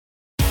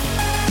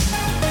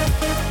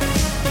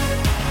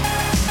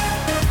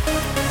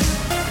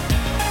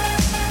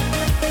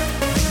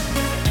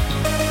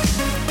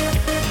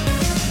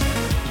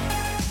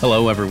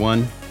Hello,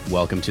 everyone.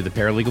 Welcome to the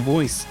Paralegal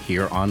Voice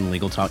here on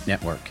Legal Talk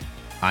Network.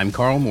 I'm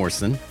Carl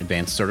Morrison,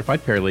 Advanced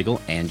Certified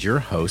Paralegal, and your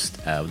host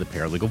of the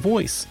Paralegal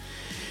Voice.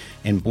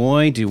 And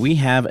boy, do we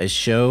have a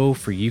show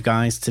for you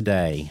guys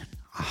today.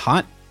 A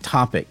hot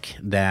topic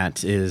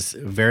that is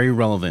very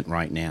relevant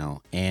right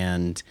now.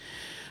 And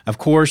of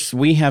course,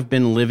 we have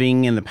been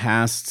living in the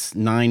past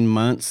 9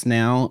 months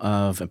now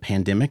of a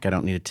pandemic. I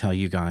don't need to tell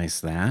you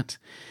guys that.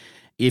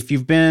 If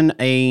you've been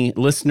a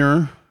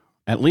listener,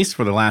 at least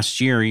for the last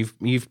year,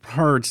 you've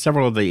heard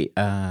several of the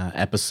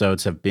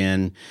episodes have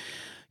been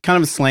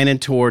kind of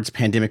slanted towards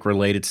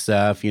pandemic-related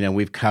stuff. You know,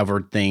 we've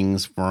covered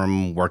things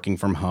from working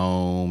from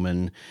home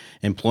and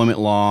employment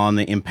law and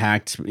the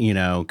impact,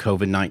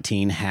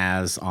 COVID-19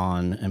 has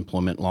on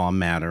employment law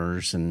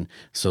matters and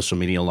social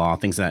media law,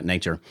 things of that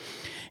nature.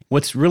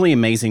 What's really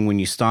amazing when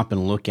you stop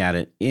and look at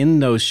it, in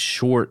those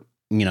short,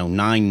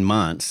 9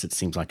 months, it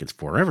seems like it's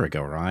forever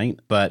ago, right?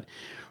 But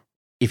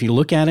if you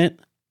look at it,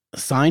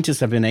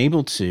 scientists have been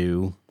able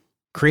to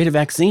create a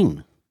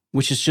vaccine,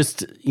 which is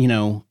just,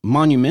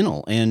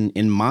 monumental. And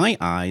in my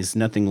eyes,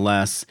 nothing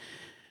less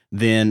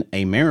than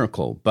a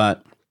miracle.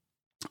 But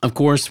of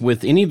course,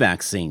 with any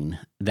vaccine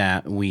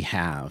that we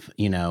have,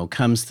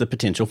 comes the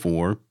potential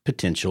for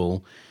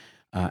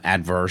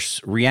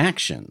adverse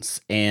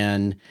reactions.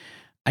 And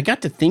I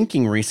got to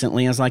thinking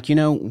recently, I was like,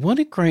 what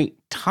a great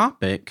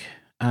topic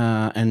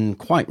and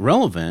quite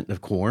relevant, of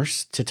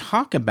course, to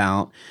talk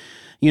about.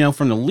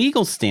 From the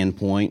legal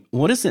standpoint,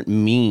 what does it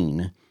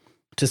mean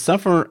to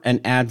suffer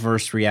an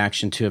adverse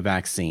reaction to a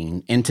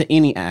vaccine and to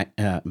any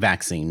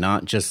vaccine,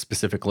 not just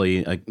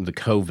specifically the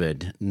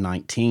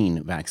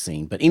COVID-19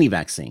 vaccine, but any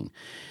vaccine?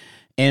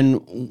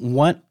 And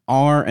what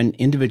are an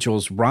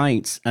individual's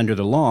rights under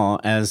the law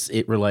as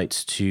it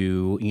relates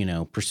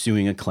to,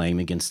 pursuing a claim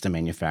against a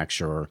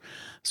manufacturer,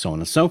 so on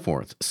and so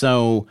forth?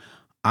 So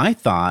I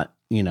thought,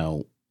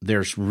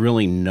 there's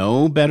really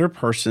no better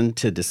person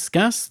to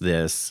discuss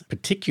this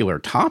particular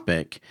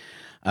topic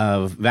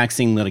of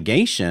vaccine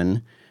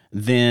litigation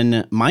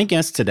than my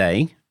guest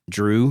today,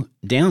 Drew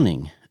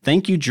Downing.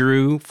 Thank you,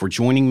 Drew, for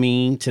joining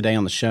me today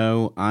on the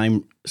show.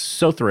 I'm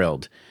so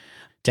thrilled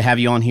to have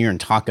you on here and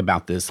talk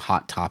about this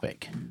hot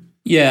topic.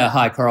 Yeah.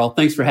 Hi, Carl.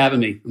 Thanks for having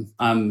me.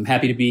 I'm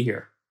happy to be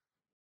here.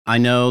 I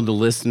know the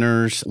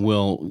listeners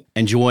will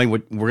enjoy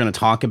what we're going to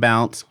talk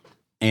about.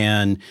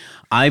 And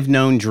I've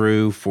known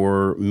Drew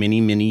for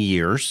many, many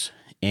years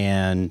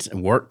and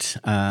worked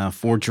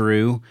for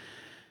Drew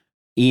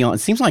it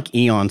seems like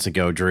eons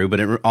ago, Drew, but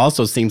it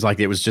also seems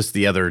like it was just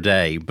the other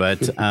day.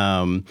 But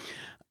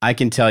I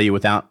can tell you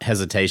without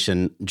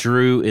hesitation,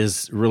 Drew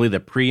is really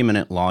the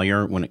preeminent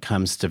lawyer when it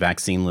comes to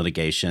vaccine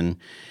litigation.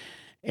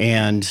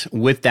 And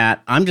with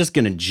that, I'm just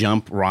going to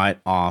jump right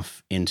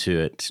off into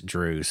it,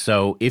 Drew.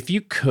 So if you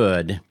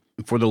could,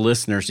 for the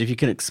listeners, if you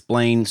could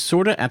explain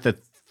sort of at the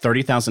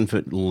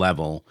 30,000-foot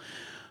level,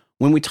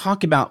 when we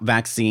talk about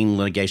vaccine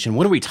litigation,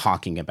 what are we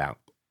talking about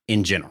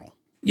in general?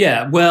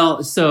 Yeah,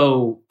 well,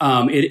 so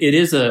it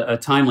is a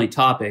timely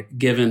topic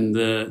given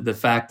the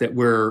fact that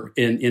we're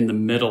in the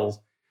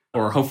middle,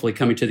 or hopefully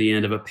coming to the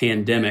end of a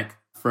pandemic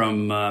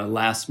from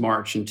last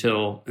March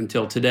until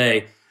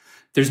today.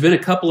 There's been a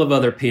couple of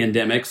other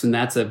pandemics, and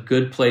that's a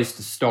good place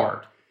to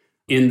start.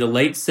 In the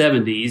late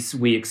 70s,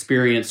 we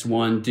experienced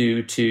one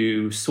due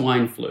to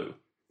swine flu.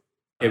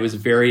 It was a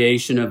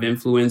variation of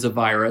influenza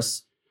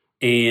virus,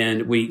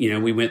 and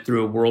we went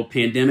through a world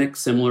pandemic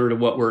similar to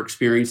what we're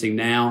experiencing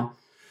now.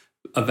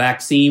 A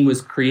vaccine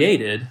was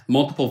created,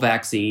 multiple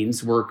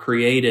vaccines were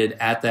created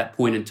at that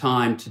point in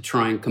time to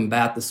try and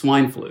combat the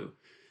swine flu.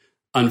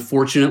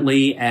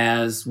 Unfortunately,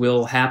 as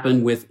will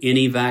happen with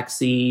any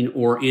vaccine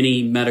or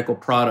any medical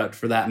product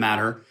for that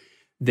matter,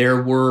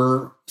 there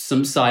were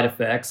some side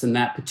effects, and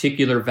that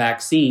particular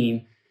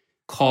vaccine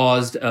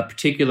caused a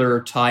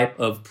particular type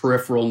of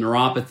peripheral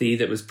neuropathy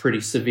that was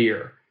pretty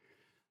severe.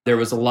 There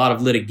was a lot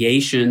of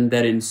litigation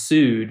that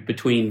ensued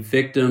between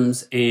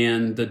victims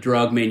and the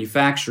drug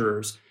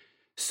manufacturers,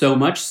 so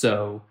much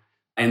so,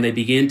 and they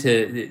began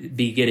to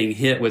be getting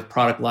hit with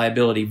product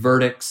liability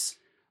verdicts,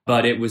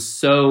 but it was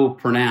so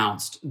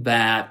pronounced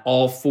that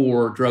all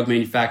 4 drug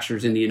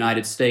manufacturers in the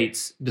United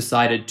States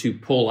decided to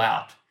pull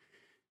out,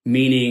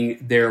 meaning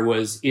there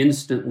was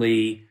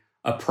instantly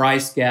a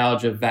price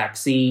gouge of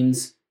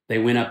vaccines. They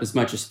went up as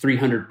much as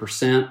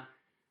 300%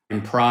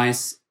 in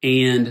price,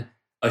 and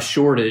a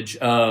shortage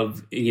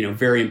of,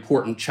 very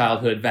important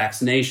childhood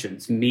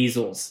vaccinations,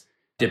 measles,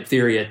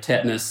 diphtheria,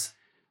 tetanus,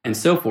 and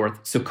so forth.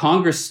 So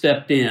Congress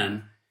stepped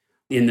in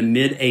the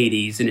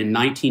mid-'80s, and in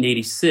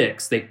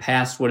 1986, they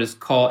passed what is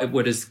called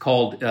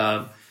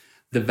the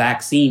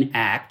Vaccine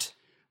Act,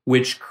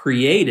 which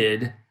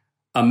created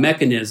a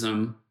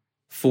mechanism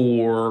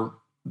for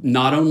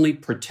not only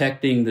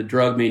protecting the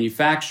drug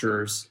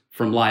manufacturers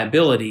from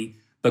liability,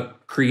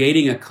 but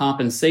creating a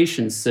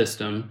compensation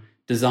system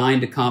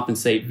designed to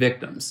compensate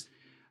victims.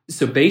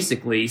 So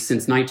basically,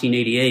 since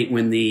 1988,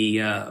 when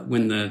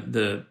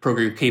the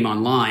program came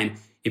online,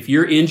 if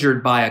you're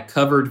injured by a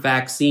covered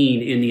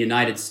vaccine in the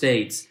United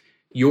States,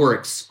 your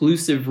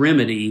exclusive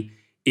remedy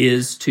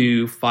is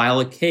to file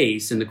a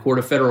case in the Court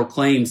of Federal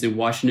Claims in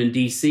Washington,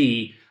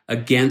 D.C.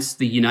 against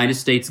the United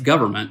States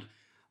government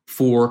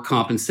for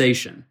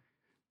compensation.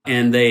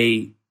 And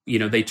they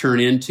turn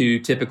into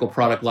typical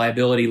product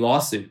liability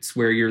lawsuits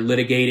where you're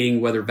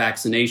litigating whether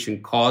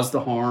vaccination caused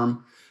the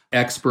harm.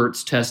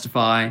 Experts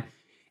testify.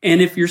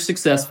 And if you're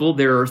successful,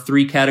 there are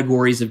 3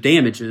 categories of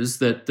damages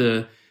that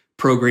the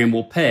program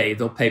will pay.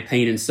 They'll pay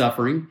pain and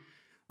suffering.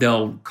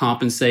 They'll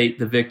compensate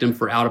the victim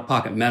for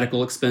out-of-pocket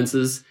medical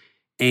expenses.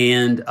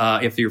 And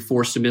if you're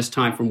forced to miss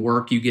time from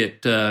work, you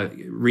get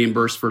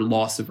reimbursed for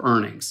loss of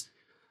earnings.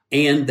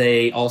 And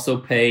they also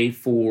pay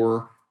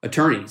for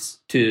attorneys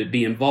to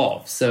be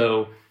involved.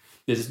 So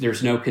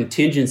there's no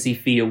contingency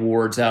fee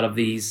awards out of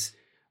these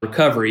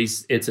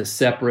recoveries. It's a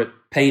separate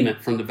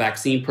payment from the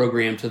vaccine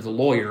program to the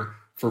lawyer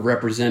for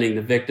representing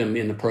the victim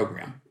in the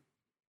program.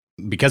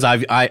 Because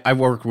I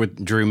worked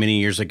with Drew many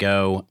years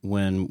ago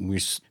when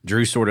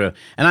Drew sort of,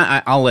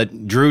 and I'll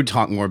let Drew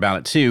talk more about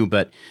it too,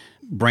 but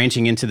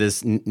branching into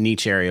this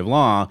niche area of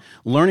law,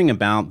 learning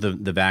about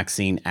the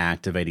Vaccine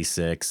Act of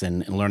 '86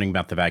 and learning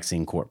about the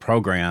Vaccine Court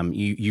program,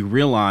 you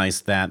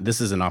realize that this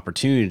is an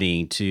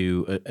opportunity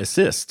to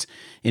assist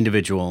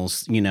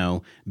individuals,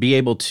 be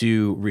able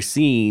to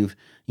receive,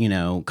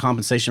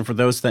 compensation for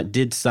those that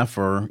did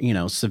suffer,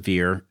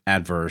 severe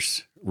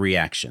adverse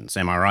reactions.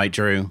 Am I right,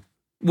 Drew?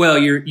 Well,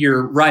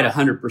 you're right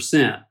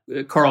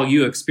 100%. Carl,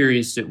 you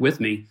experienced it with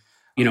me.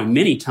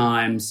 Many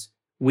times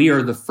we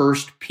are the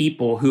first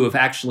people who have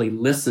actually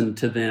listened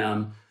to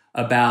them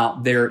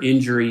about their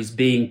injuries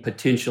being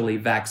potentially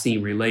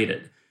vaccine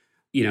related.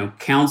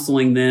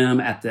 Counseling them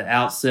at the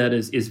outset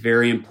is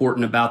very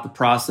important about the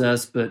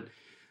process, but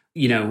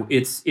you're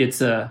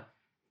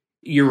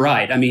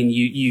right. I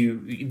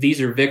mean, these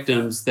are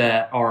victims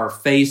that are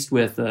faced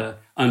with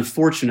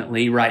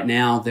unfortunately right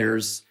now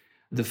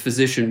the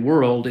physician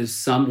world is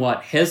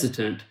somewhat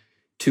hesitant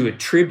to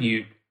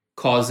attribute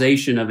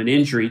causation of an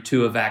injury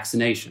to a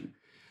vaccination.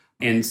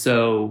 And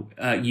so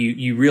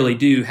you really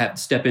do have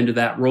to step into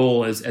that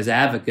role as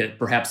advocate,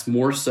 perhaps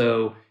more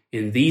so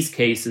in these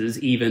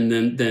cases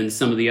even than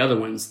some of the other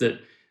ones that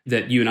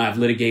you and I have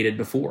litigated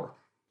before.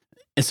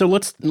 And so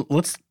let's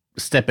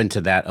step into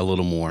that a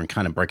little more and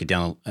kind of break it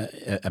down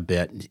a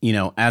bit.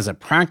 As a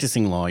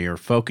practicing lawyer,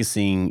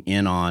 focusing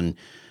in on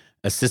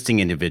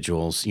assisting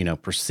individuals,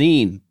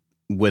 proceed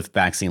with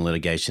vaccine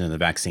litigation and the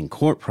Vaccine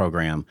Court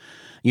program,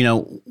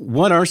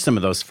 what are some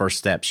of those first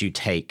steps you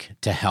take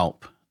to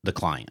help the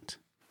client?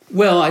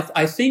 Well,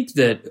 I think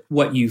that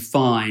what you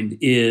find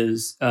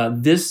is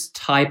this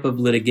type of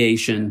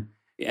litigation,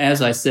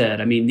 as I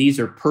said, these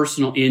are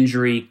personal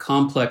injury,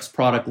 complex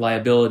product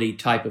liability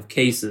type of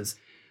cases.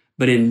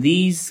 But in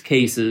these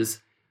cases,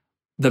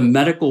 the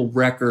medical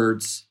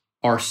records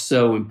are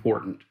so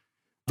important.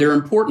 They're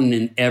important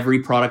in every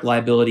product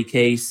liability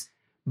case,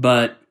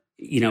 but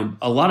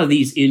a lot of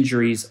these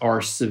injuries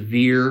are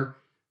severe.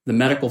 The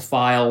medical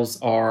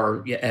files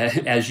are,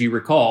 as you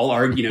recall,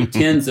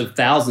 tens of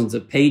thousands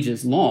of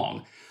pages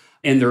long,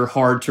 and they're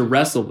hard to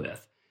wrestle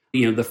with.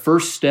 The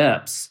first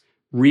steps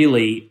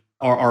really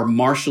are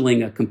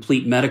marshaling a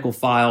complete medical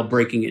file,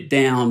 breaking it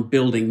down,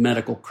 building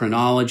medical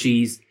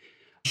chronologies,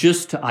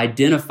 just to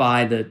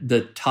identify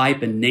the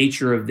type and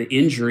nature of the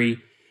injury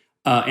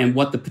and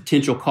what the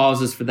potential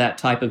causes for that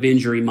type of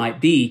injury might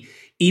be,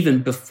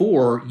 even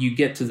before you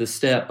get to the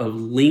step of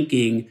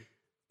linking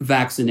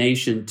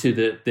vaccination to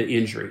the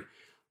injury.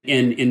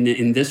 And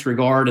in this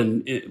regard,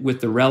 and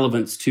with the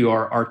relevance to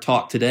our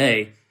talk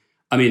today,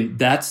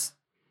 that's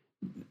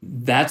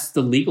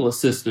the legal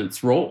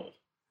assistant's role.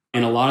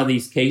 In a lot of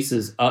these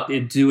cases,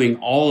 doing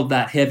all of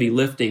that heavy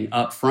lifting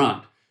up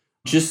front,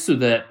 just so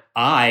that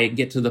I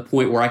get to the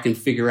point where I can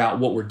figure out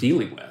what we're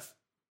dealing with.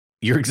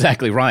 You're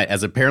exactly right.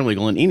 As a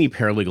paralegal, and any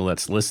paralegal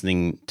that's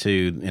listening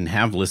to and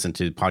have listened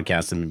to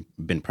podcasts and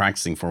been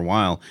practicing for a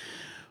while,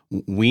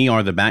 we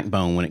are the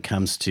backbone when it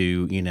comes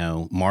to,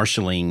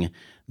 marshaling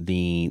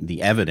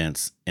the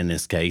evidence, in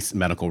this case,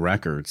 medical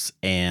records.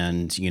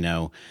 And,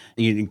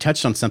 you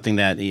touched on something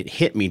that it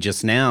hit me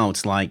just now.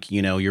 It's like,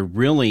 you're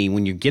really,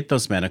 when you get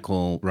those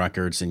medical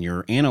records and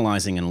you're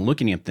analyzing and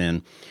looking at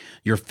them,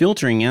 you're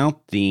filtering out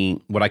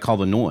what I call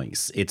the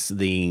noise. It's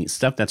the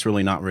stuff that's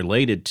really not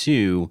related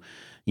to,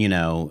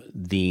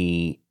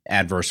 the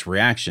adverse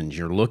reactions.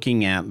 You're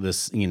looking at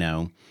this,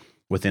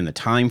 within the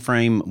time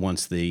frame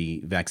once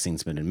the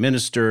vaccine's been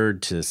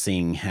administered, to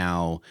seeing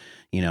how,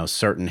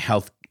 certain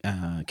health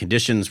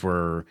conditions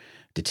were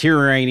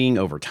deteriorating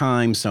over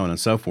time, so on and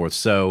so forth.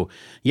 So,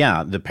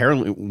 yeah,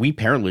 we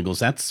paralegals,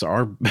 that's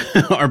our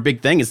our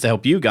big thing, is to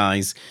help you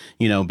guys,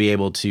 be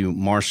able to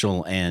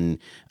marshal and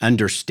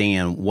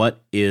understand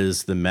what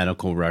is the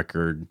medical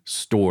record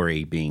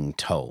story being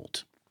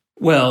told.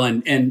 Well,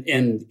 and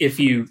if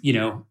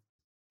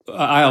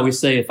I always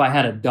say, if I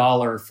had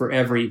 $1 for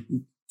every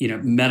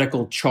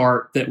medical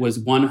chart that was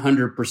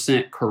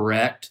 100%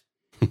 correct,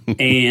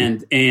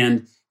 and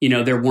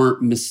there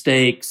weren't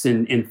mistakes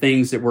and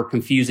things that were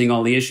confusing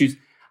all the issues,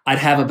 I'd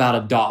have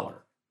about $1.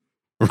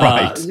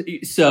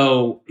 Right.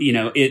 So,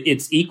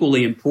 it's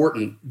equally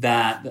important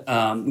that,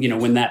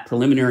 when that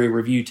preliminary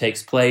review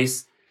takes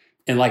place,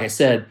 and like I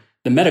said,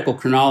 the medical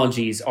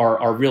chronologies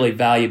are really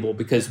valuable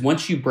because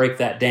once you break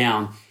that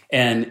down,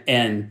 and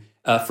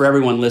for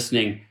everyone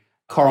listening,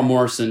 Carl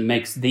Morrison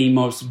makes the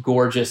most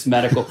gorgeous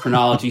medical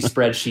chronology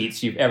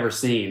spreadsheets you've ever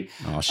seen.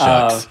 Oh,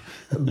 shucks.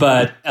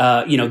 But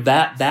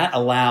that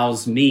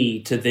allows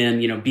me to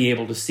then be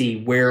able to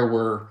see where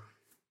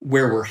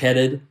we're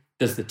headed.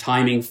 Does the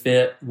timing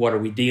fit? What are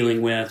we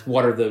dealing with?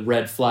 What are the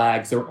red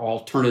flags or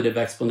alternative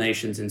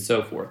explanations and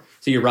so forth?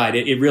 So you're right.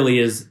 It really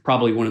is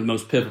probably one of the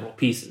most pivotal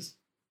pieces.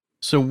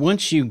 So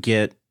once you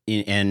get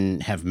in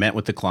and have met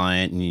with the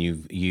client and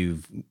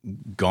you've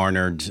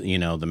garnered,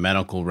 the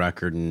medical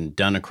record and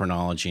done a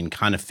chronology and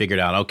kind of figured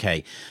out,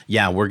 okay,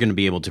 yeah, we're going to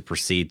be able to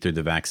proceed through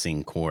the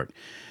vaccine court.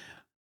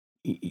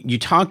 You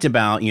talked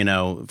about,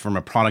 from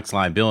a product's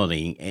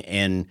liability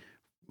and,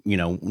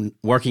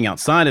 working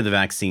outside of the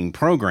vaccine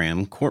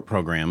program, court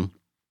program,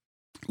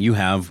 you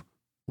have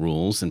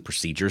rules and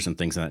procedures and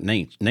things of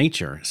that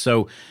nature.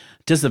 So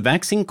does the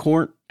vaccine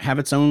court have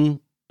its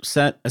own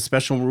set of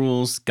special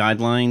rules,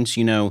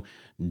 guidelines?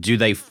 Do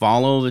they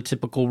follow the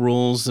typical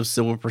rules of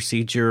civil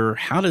procedure?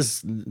 How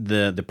does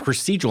the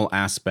procedural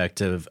aspect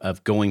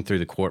of going through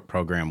the court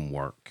program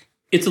work?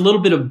 It's a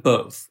little bit of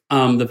both.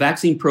 The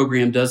vaccine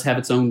program does have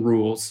its own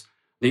rules,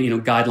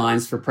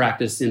 guidelines for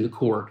practice in the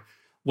court.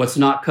 What's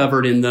not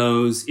covered in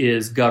those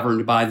is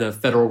governed by the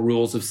federal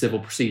rules of civil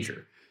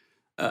procedure.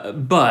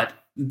 But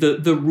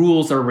the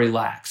rules are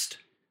relaxed.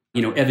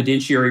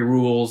 Evidentiary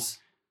rules,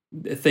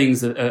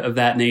 things of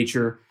that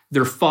nature,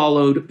 they're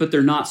followed, but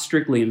they're not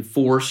strictly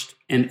enforced.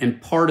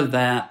 And part of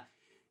that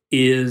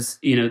is,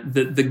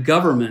 the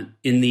government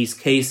in these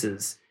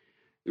cases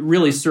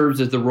really serves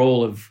as the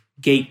role of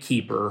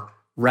gatekeeper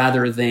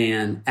rather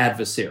than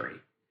adversary.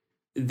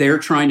 They're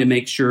trying to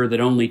make sure that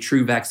only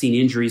true vaccine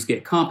injuries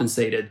get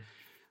compensated.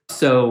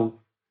 So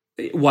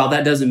while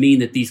that doesn't mean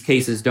that these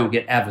cases don't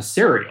get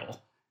adversarial,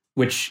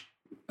 which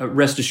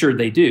rest assured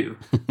they do,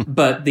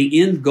 but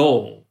the end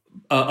goal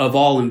of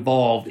all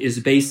involved is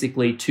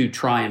basically to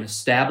try and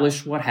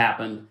establish what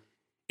happened.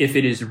 If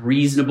it is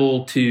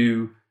reasonable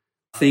to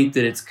think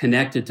that it's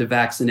connected to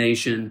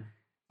vaccination,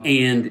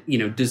 and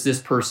does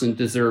this person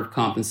deserve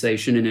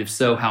compensation, and if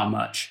so, how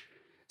much?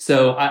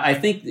 So I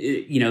think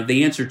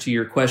the answer to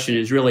your question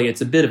is really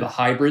it's a bit of a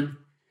hybrid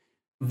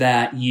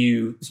that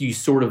you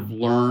sort of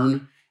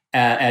learn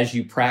as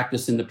you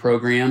practice in the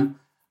program.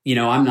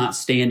 I'm not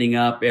standing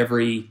up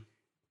every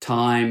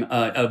time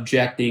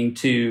objecting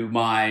to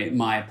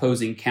my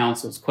opposing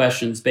counsel's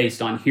questions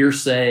based on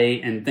hearsay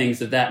and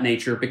things of that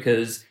nature,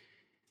 because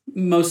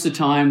most of the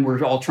time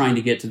we're all trying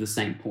to get to the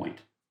same point.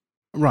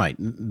 Right.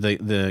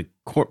 The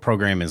court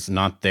program is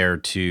not there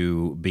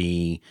to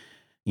be,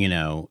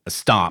 a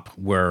stop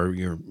where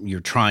you're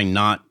trying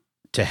not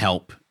to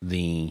help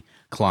the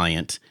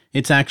client.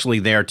 It's actually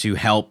there to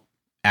help,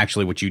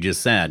 actually what you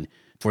just said,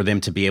 for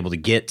them to be able to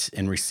get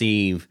and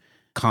receive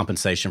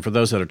compensation for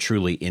those that are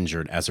truly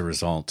injured as a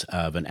result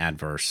of an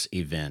adverse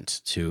event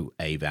to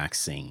a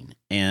vaccine.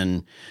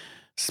 And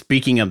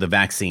speaking of the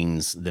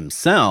vaccines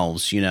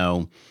themselves,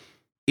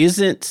 is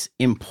it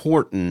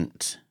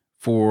important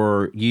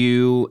for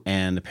you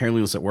and the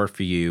paralegals that work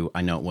for you,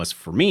 I know it was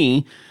for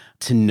me,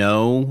 to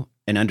know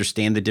and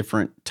understand the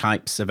different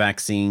types of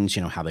vaccines,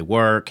 how they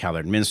work, how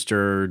they're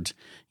administered,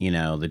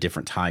 the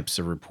different types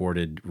of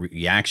reported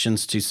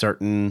reactions to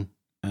certain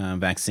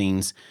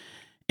vaccines?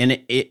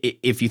 And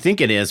if you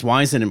think it is,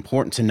 why is it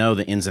important to know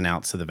the ins and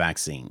outs of the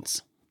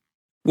vaccines?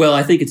 Well,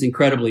 I think it's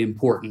incredibly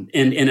important.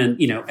 And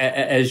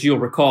as you'll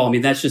recall,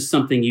 that's just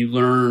something you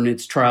learn.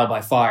 It's trial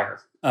by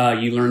fire.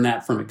 You learn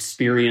that from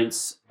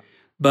experience.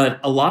 But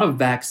a lot of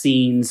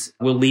vaccines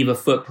will leave a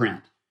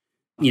footprint,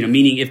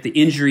 meaning if the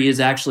injury is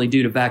actually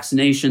due to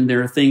vaccination,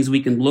 there are things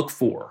we can look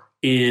for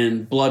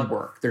in blood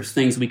work. There's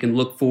things we can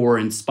look for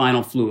in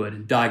spinal fluid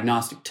and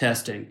diagnostic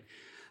testing.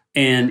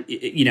 And,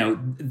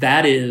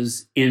 that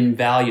is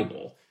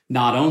invaluable,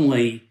 not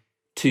only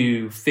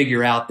to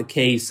figure out the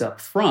case up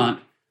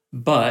front,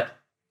 but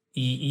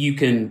you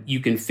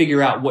can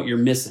figure out what you're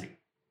missing.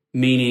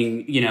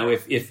 Meaning,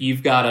 if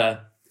you've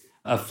got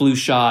a flu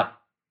shot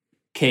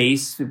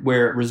case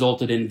where it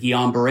resulted in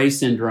Guillain-Barré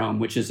syndrome,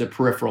 which is a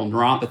peripheral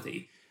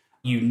neuropathy,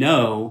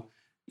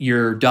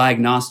 your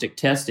diagnostic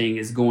testing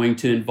is going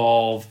to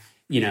involve,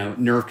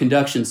 nerve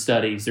conduction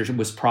studies. There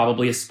was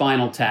probably a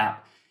spinal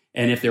tap.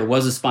 And if there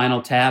was a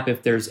spinal tap,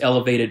 if there's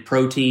elevated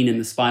protein in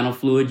the spinal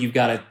fluid, you've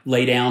got to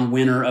lay down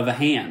winner of a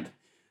hand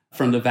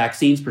from the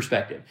vaccine's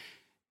perspective.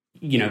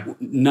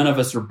 None of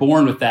us are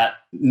born with that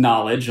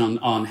knowledge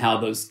on how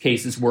those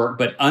cases work,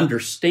 but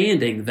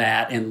understanding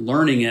that and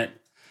learning it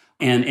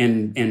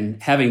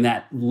and having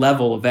that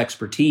level of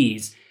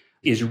expertise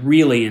is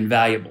really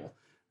invaluable.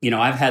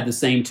 I've had the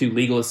same two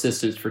legal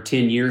assistants for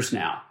 10 years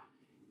now,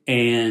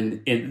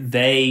 and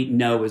they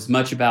know as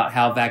much about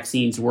how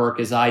vaccines work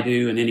as I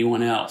do and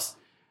anyone else.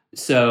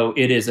 So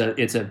it's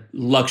a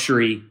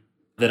luxury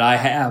that I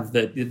have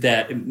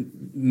that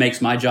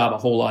makes my job a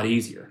whole lot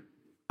easier.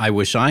 I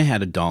wish I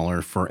had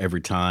 $1 for every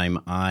time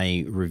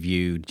I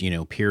reviewed,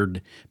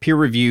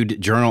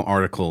 peer-reviewed journal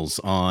articles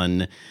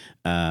on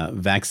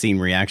vaccine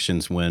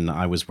reactions when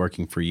I was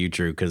working for you,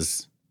 Drew,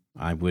 because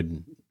I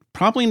would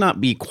probably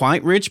not be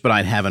quite rich, but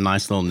I'd have a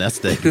nice little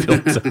nest egg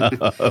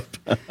built up.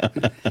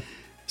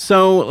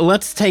 So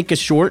let's take a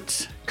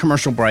short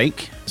commercial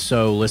break.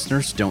 So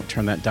listeners, don't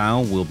turn that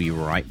dial. We'll be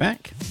right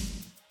back.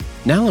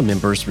 NALA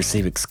members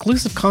receive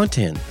exclusive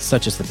content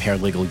such as the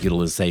Paralegal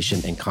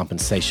Utilization and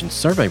Compensation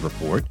Survey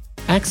Report,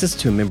 access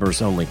to a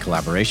members-only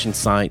collaboration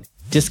site,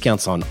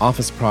 discounts on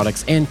office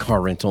products and car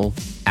rental,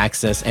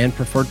 access and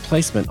preferred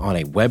placement on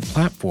a web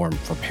platform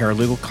for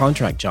paralegal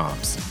contract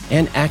jobs,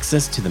 and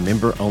access to the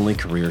member-only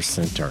Career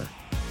Center.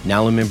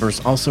 NALA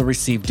members also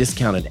receive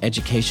discounted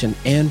education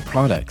and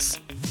products.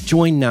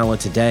 Join NALA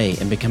today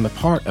and become a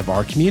part of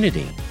our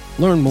community.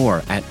 Learn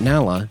more at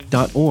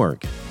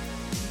nala.org.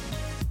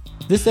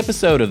 This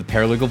episode of The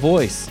Paralegal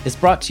Voice is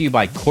brought to you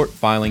by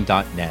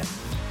CourtFiling.net,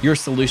 your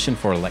solution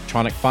for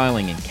electronic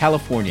filing in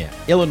California,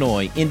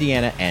 Illinois,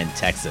 Indiana, and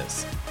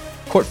Texas.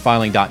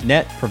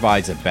 CourtFiling.net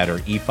provides a better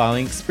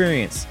e-filing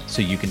experience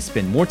so you can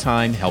spend more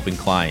time helping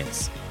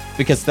clients.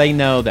 Because they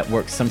know that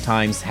work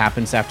sometimes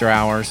happens after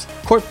hours,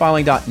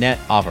 CourtFiling.net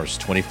offers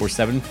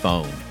 24/7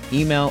 phone,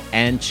 email,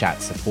 and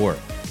chat support.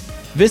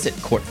 Visit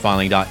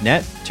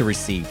CourtFiling.net to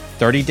receive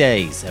 30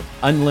 days of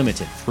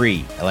unlimited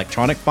free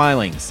electronic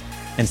filings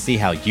and see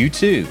how you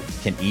too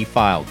can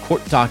e-file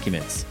court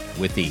documents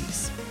with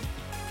ease.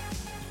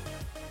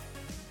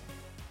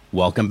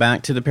 Welcome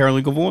back to the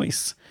Paralegal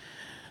Voice.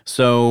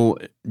 So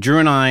Drew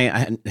and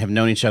I have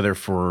known each other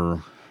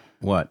for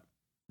what?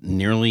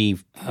 Nearly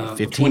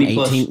 15,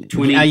 18,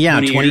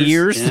 20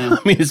 years. Yeah.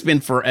 I mean, it's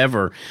been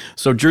forever.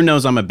 So Drew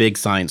knows I'm a big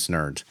science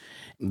nerd.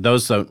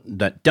 Those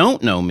that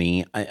don't know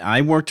me,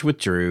 I worked with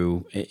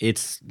Drew.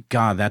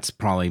 That's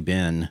probably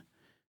been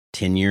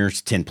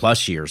 10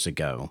 plus years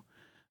ago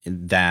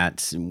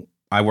that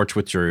I worked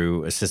with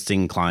Drew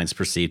assisting clients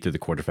proceed through the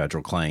Court of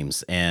Federal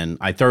Claims. And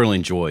I thoroughly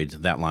enjoyed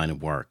that line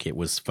of work. It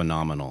was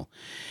phenomenal.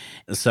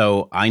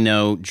 So I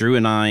know Drew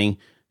and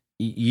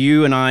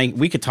you and I,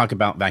 we could talk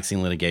about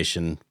vaccine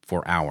litigation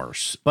for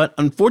hours. But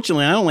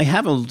unfortunately, I only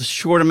have a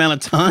short amount of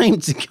time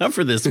to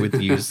cover this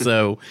with you.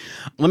 So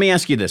let me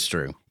ask you this,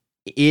 Drew.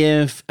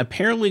 If a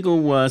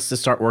paralegal was to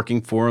start working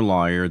for a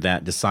lawyer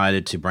that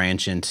decided to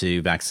branch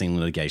into vaccine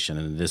litigation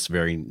in this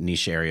very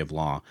niche area of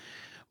law,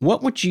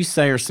 what would you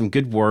say are some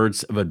good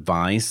words of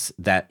advice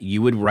that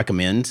you would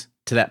recommend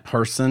to that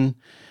person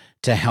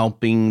to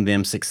helping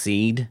them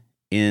succeed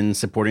in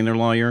supporting their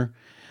lawyer?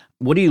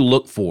 What do you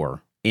look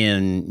for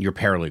in your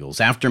paralegals?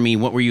 After me,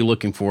 what were you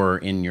looking for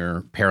in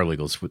your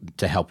paralegals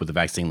to help with the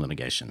vaccine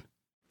litigation?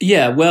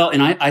 Yeah, well,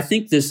 and I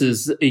think this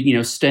is,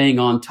 staying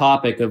on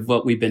topic of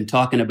what we've been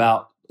talking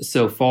about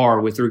so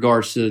far with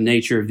regards to the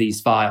nature of these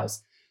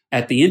files.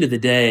 At the end of the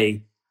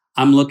day,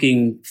 I'm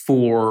looking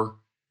for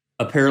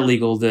a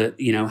paralegal that,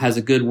 has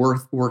a good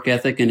work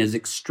ethic and is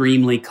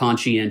extremely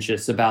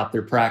conscientious about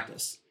their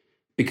practice.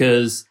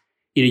 Because,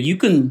 you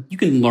can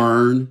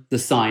learn the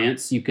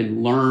science, you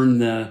can learn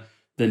the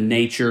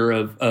nature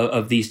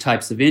of these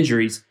types of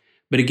injuries.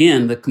 But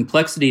again, the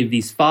complexity of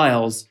these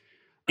files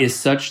is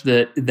such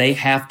that they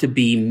have to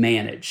be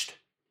managed.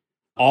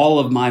 All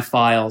of my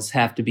files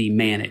have to be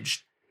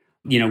managed.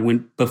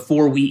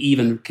 Before we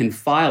even can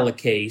file a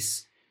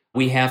case,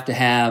 we have to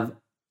have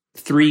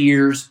 3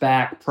 years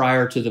back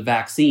prior to the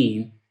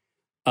vaccine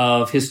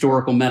of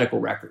historical medical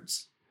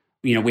records.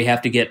 We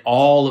have to get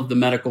all of the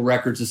medical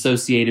records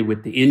associated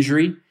with the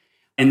injury,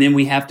 and then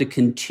we have to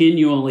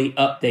continually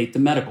update the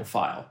medical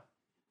file.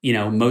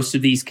 Most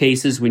of these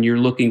cases, when you're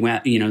looking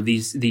at,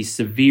 these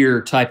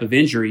severe type of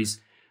injuries,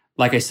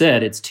 like I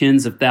said, it's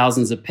tens of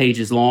thousands of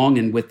pages long,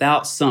 and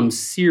without some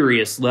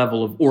serious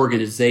level of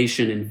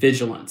organization and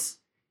vigilance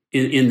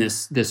in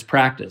this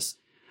practice,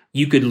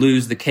 you could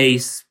lose the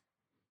case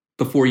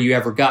before you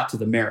ever got to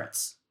the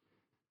merits.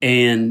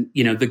 And,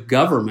 the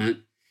government,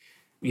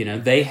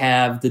 they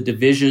have the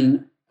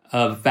Division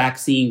of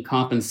Vaccine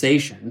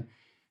Compensation,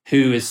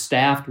 who is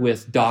staffed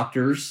with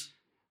doctors,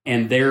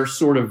 and they're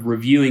sort of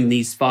reviewing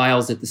these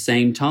files at the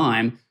same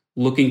time,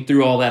 looking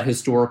through all that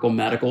historical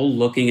medical,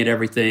 looking at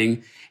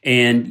everything,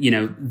 and,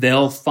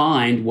 they'll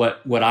find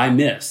what I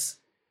miss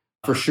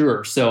for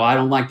sure. So I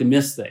don't like to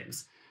miss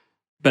things.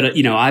 But,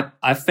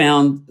 I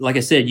found, like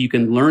I said, you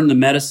can learn the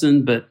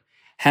medicine, but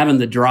having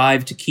the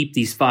drive to keep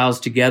these files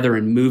together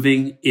and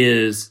moving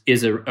is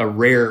a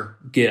rare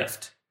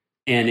gift.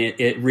 And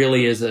it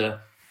really is a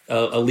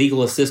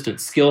legal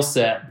assistant skill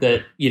set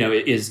that,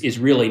 is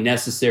really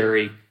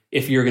necessary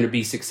if you're going to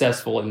be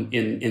successful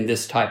in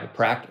this type of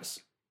practice.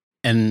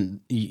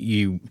 And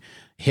you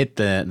hit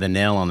the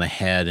nail on the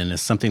head, and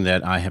it's something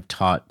that I have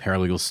taught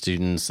paralegal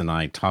students and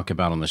I talk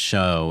about on the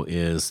show,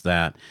 is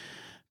that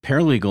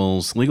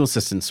paralegals, legal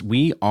assistants,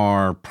 we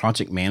are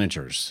project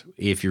managers,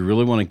 if you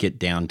really want to get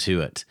down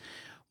to it.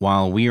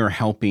 While we are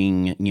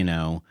helping,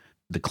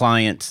 the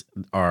client,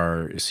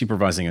 our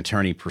supervising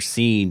attorney,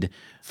 proceed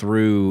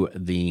through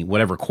the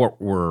whatever court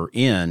we're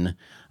in,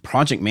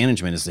 project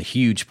management is a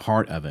huge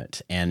part of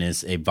it and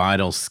is a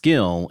vital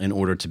skill in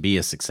order to be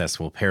a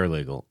successful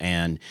paralegal.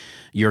 And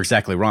you're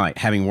exactly right.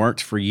 Having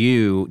worked for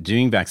you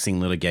doing vaccine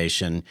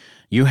litigation,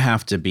 you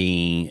have to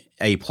be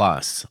A+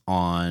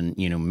 on,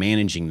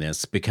 managing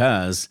this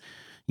because,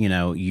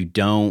 you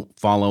don't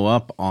follow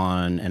up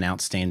on an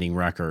outstanding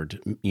record,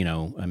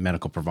 a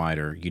medical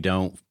provider. You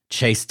don't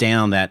chase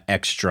down that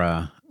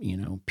extra,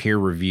 peer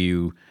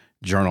review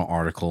journal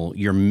article.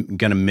 You're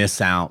going to miss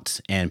out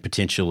and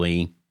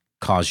potentially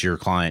cause your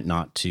client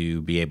not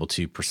to be able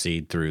to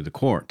proceed through the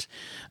court.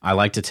 I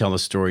like to tell the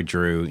story,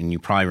 Drew, and you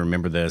probably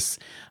remember this.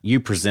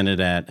 You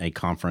presented at a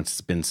conference,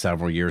 it's been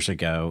several years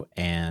ago,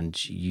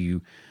 and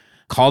you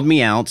called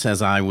me out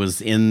as I was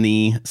in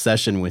the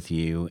session with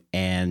you,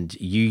 and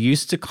you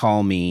used to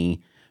call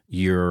me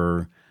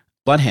your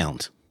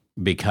bloodhound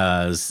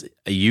because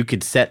you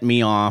could set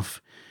me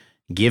off,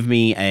 give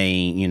me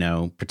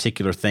a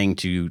particular thing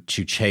to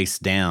chase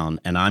down,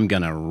 and I'm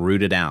gonna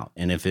root it out.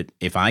 And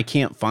if I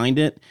can't find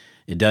it,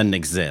 it doesn't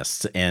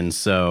exist. And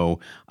so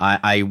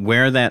I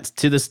wear that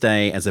to this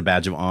day as a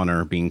badge of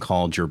honor, being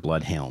called your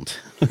bloodhound.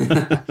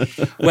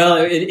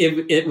 Well,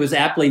 it was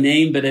aptly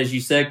named, but as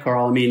you said,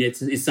 Carl, I mean,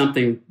 it's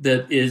something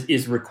that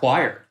is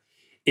required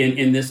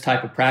in this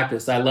type of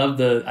practice. I love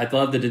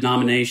the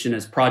denomination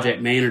as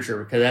project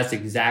manager because that's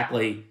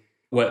exactly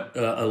what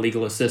a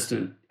legal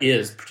assistant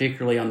is,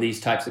 particularly on these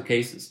types of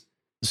cases.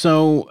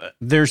 So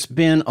there's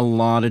been a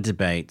lot of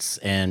debates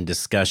and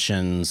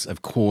discussions,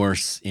 of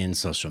course, in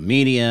social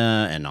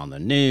media and on the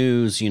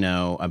news,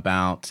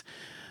 about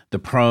the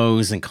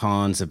pros and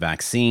cons of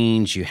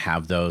vaccines. You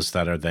have those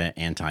that are the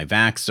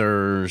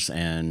anti-vaxxers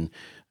and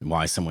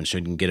why someone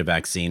shouldn't get a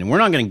vaccine. And we're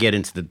not going to get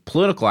into the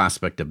political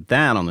aspect of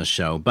that on the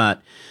show,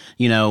 but,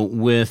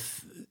 with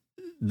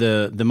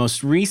the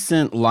most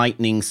recent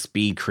lightning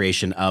speed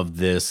creation of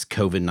this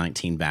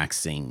COVID-19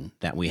 vaccine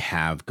that we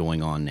have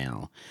going on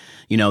now,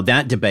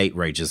 that debate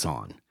rages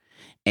on.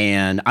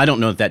 And I don't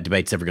know if that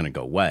debate's ever going to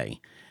go away.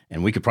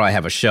 And we could probably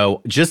have a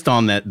show just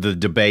on the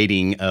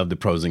debating of the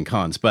pros and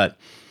cons. But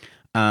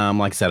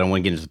like I said, I don't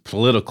want to get into the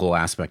political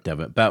aspect of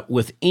it. But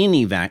with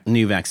any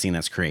new vaccine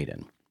that's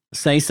created,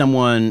 say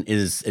someone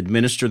is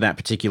administered that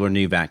particular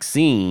new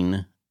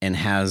vaccine and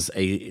has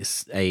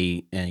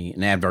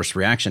an adverse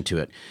reaction to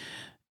it,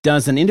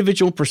 does an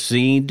individual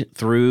proceed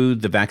through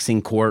the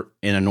vaccine court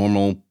in a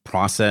normal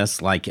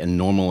process, like a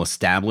normal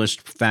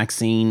established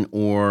vaccine,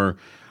 or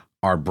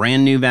are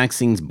brand new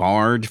vaccines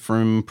barred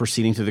from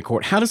proceeding through the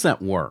court? How does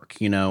that work?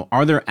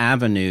 Are there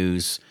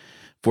avenues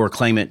for a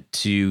claimant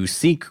to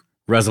seek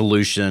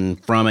resolution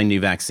from a new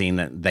vaccine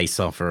that they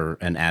suffer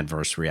an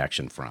adverse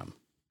reaction from?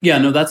 Yeah,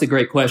 no, that's a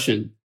great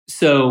question.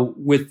 So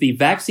with the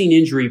vaccine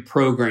injury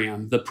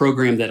program, the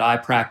program that I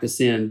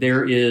practice in,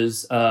 there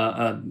is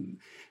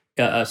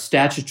a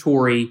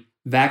statutory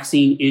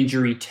vaccine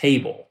injury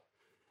table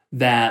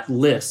that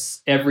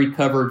lists every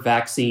covered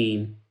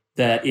vaccine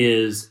that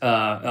is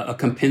a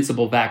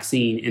compensable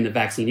vaccine in the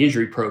vaccine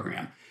injury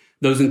program.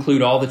 Those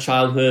include all the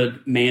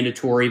childhood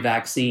mandatory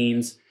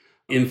vaccines.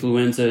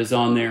 Influenza is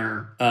on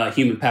there.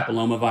 Human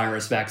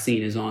papillomavirus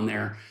vaccine is on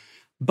there.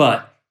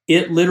 But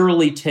it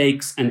literally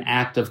takes an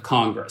act of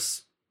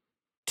Congress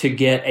to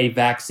get a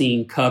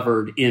vaccine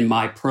covered in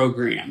my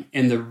program.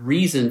 And the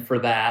reason for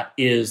that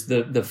is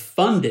the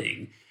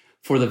funding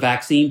for the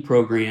vaccine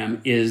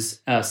program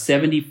is a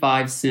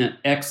 75-cent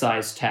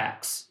excise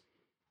tax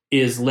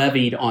is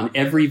levied on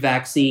every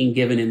vaccine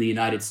given in the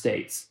United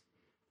States.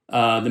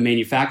 The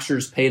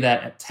manufacturers pay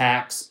that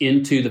tax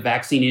into the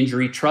Vaccine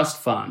Injury Trust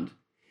Fund,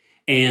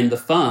 and the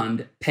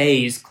fund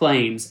pays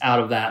claims out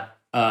of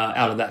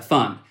that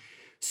fund.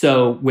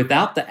 So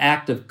without the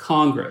act of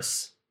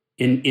Congress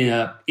in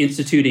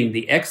instituting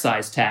the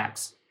excise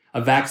tax,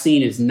 a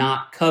vaccine is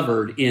not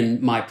covered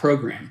in my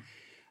program.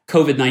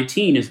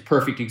 COVID-19 is a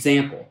perfect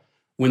example.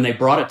 When they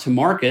brought it to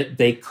market,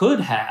 they could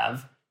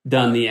have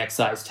done the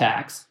excise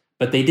tax,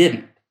 but they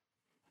didn't.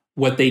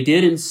 What they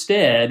did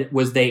instead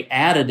was they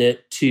added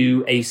it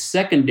to a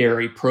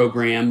secondary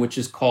program, which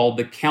is called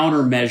the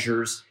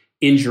Countermeasures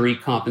Injury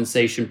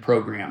Compensation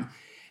Program.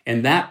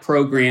 And that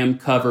program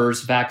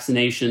covers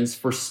vaccinations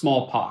for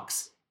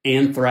smallpox,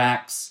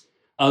 anthrax,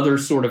 other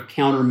sort of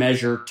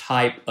countermeasure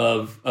type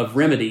of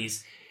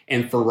remedies.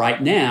 And for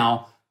right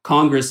now,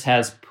 Congress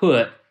has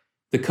put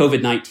the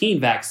COVID-19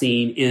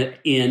 vaccine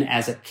in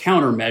as a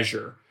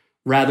countermeasure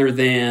rather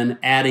than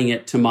adding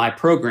it to my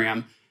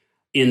program.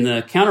 In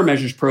the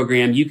countermeasures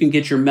program, you can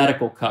get your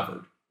medical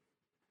covered,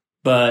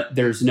 but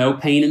there's no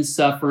pain and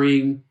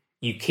suffering.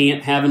 You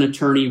can't have an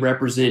attorney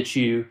represent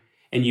you,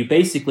 and you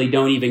basically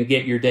don't even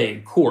get your day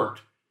in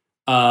court.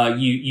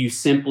 You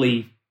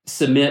simply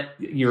submit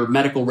your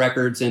medical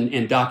records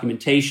and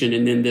documentation,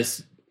 and then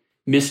this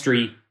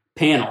mystery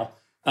panel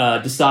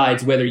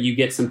decides whether you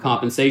get some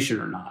compensation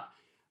or not.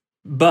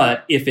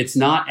 But if it's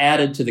not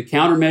added to the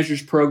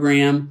countermeasures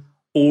program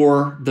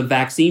or the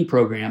vaccine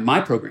program,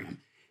 my program,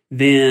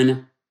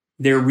 then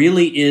there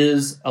really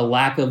is a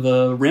lack of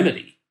a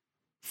remedy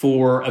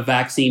for a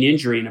vaccine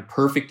injury. And a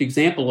perfect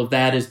example of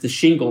that is the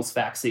shingles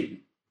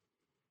vaccine.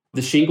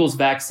 The shingles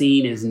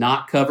vaccine is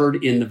not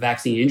covered in the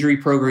vaccine injury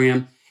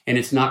program, and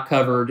it's not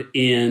covered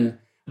in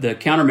the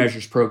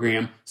countermeasures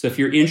program. So if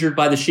you're injured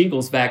by the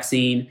shingles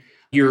vaccine,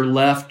 you're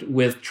left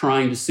with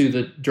trying to sue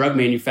the drug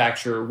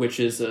manufacturer, which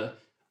is a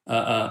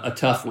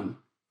tough one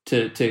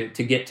to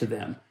get to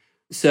them.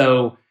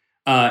 So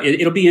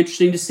it'll be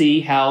interesting to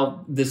see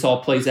how this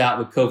all plays out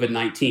with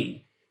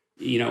COVID-19,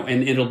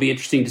 and it'll be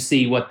interesting to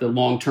see what the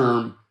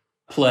long-term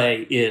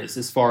play is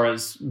as far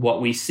as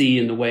what we see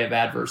in the way of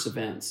adverse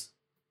events.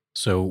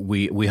 So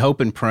we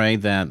hope and pray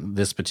that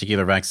this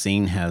particular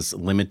vaccine has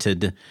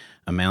limited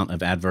amount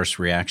of adverse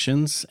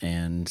reactions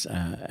and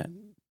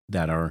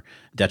that are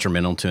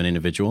detrimental to an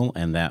individual,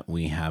 and that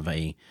we have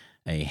a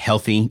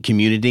healthy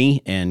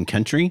community and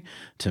country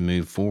to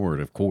move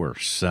forward, of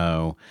course.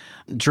 So,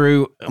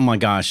 Drew, oh my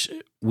gosh,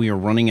 we are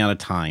running out of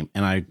time,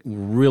 and I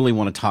really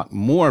want to talk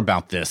more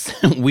about this.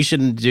 We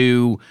shouldn't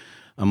do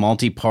a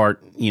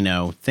multi-part,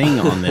 thing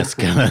on this,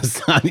 because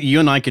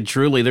you and I could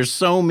truly, there's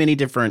so many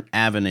different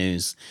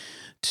avenues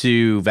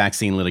to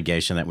vaccine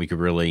litigation that we could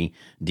really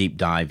deep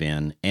dive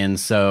in. And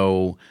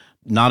so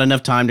not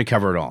enough time to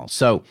cover it all.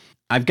 So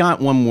I've got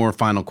one more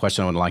final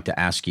question I would like to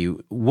ask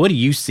you. What do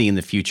you see in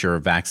the future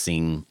of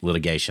vaccine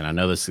litigation? I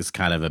know this is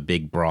kind of a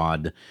big,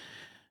 broad,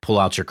 pull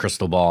out your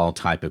crystal ball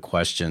type of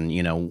question.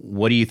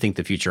 What do you think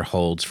the future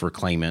holds for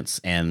claimants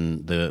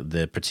and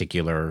the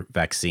particular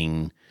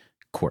vaccine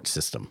court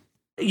system?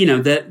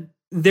 That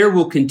there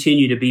will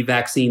continue to be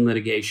vaccine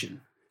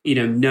litigation.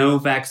 No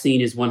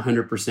vaccine is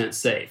 100%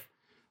 safe.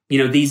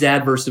 These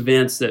adverse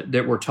events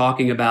that we're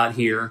talking about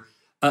here,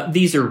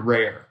 these are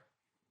rare.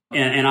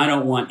 And I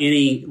don't want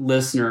any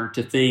listener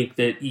to think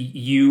that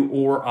you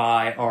or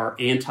I are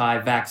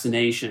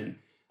anti-vaccination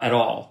at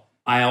all.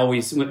 I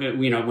always,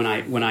 when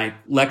I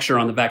lecture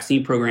on the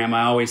vaccine program,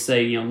 I always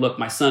say, look,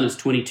 my son is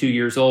 22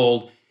 years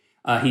old.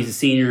 He's a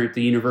senior at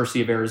the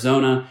University of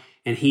Arizona,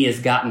 and he has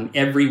gotten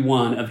every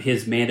one of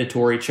his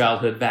mandatory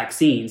childhood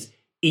vaccines,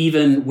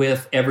 even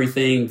with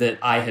everything that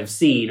I have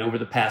seen over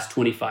the past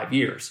 25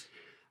 years.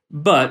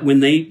 But when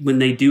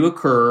they do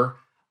occur,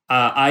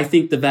 I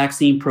think the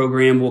vaccine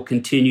program will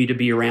continue to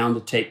be around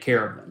to take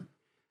care of them.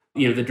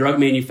 The drug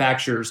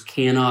manufacturers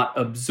cannot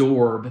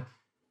absorb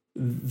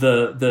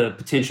the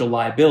potential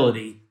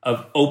liability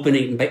of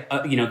opening,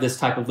 this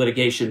type of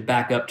litigation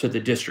back up to the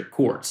district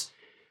courts.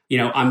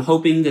 I'm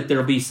hoping that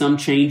there'll be some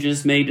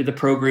changes made to the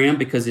program,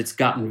 because it's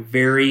gotten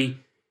very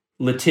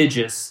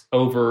litigious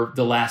over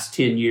the last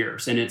 10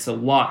 years. And it's a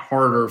lot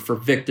harder for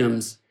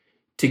victims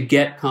to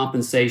get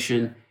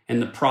compensation,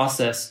 and the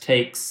process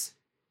takes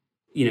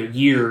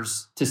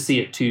years to see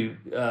it to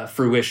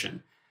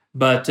fruition.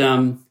 But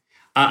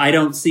I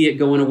don't see it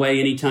going away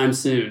anytime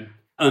soon.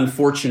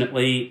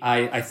 Unfortunately,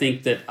 I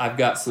think that I've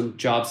got some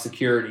job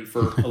security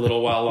for a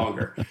little while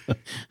longer.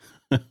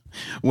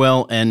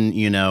 Well, and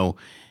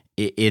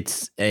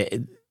it's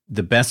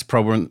the best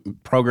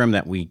program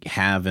that we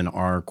have in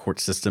our court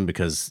system,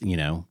 because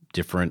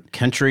different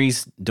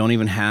countries don't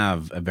even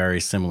have a very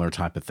similar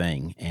type of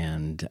thing,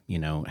 and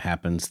it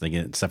happens,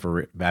 they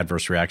suffer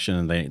adverse reaction,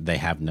 and they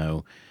have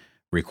no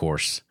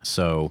recourse.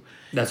 So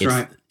that's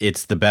right.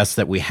 It's the best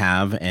that we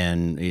have,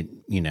 and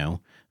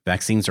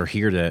vaccines are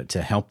here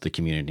to help the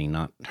community,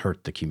 not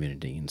hurt the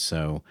community. And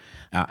so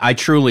I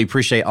truly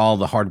appreciate all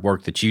the hard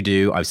work that you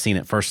do. I've seen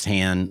it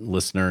firsthand,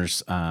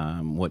 listeners,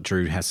 what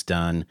Drew has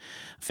done,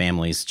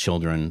 families,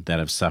 children that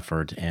have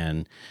suffered.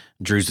 And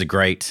Drew's a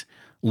great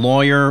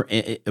lawyer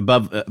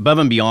above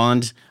and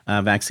beyond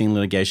vaccine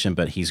litigation,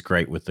 but he's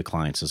great with the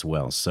clients as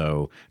well.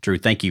 So, Drew,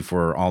 thank you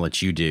for all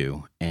that you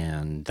do.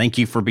 And thank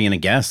you for being a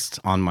guest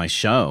on my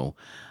show.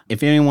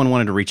 If anyone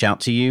wanted to reach out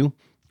to you,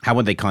 how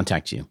would they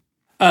contact you?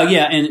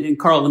 And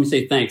Carl, let me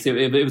say thanks.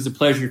 It was a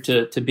pleasure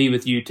to be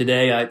with you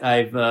today.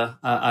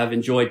 I've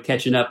enjoyed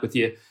catching up with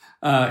you.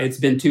 It's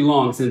been too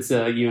long since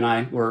you and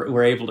I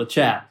were able to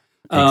chat.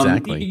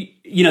 Exactly.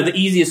 The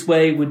easiest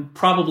way would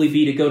probably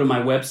be to go to my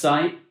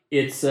website.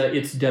 It's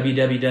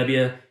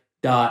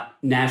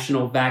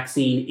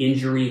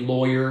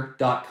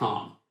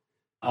www.nationalvaccineinjurylawyer.com.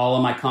 All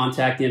of my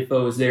contact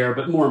info is there,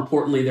 but more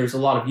importantly, there's a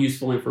lot of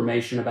useful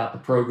information about the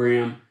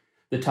program,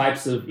 the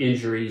types of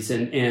injuries,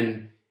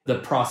 and the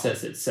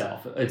process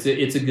itself. It's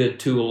a good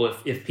tool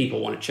if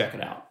people want to check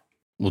it out.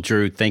 Well,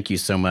 Drew, thank you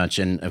so much.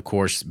 And of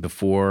course,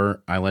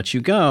 before I let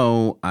you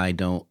go, I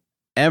don't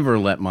ever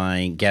let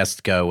my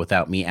guest go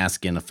without me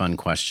asking a fun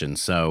question.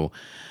 So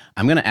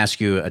I'm going to ask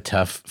you a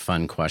tough,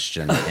 fun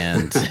question.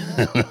 And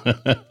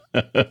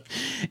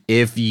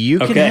if you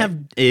could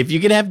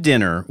have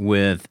dinner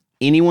with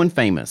anyone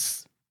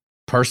famous,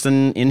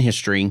 person in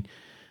history,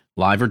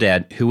 live or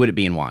dead, who would it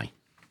be and why?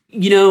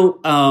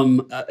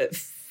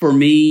 For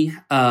me,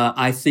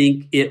 I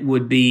think it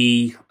would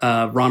be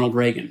Ronald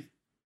Reagan.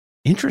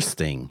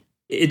 Interesting.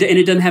 And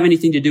it doesn't have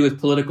anything to do with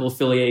political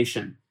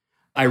affiliation.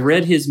 I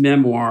read his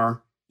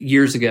memoir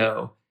years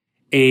ago,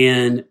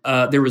 and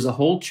there was a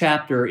whole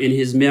chapter in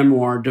his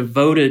memoir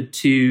devoted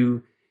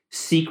to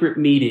secret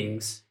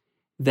meetings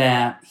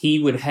that he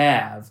would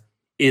have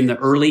in the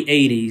early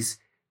 80s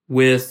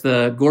with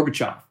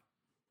Gorbachev.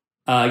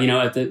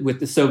 with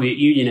the Soviet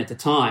Union at the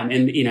time.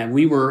 And,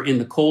 we were in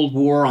the Cold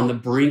War on the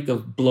brink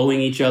of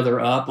blowing each other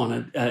up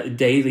on a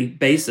daily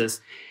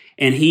basis.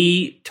 And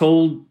he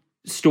told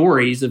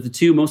stories of the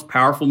two most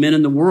powerful men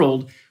in the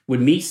world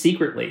would meet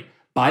secretly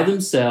by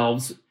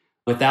themselves,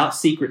 without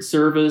Secret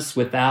Service,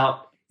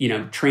 without,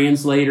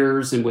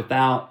 translators, and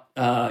without,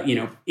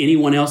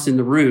 anyone else in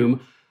the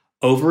room,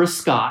 over a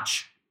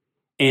scotch,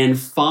 and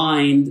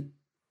find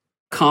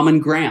common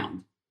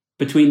ground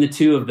between the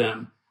two of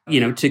them,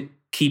 to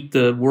keep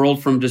the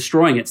world from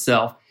destroying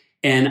itself.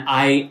 And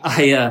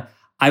I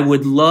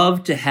would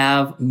love to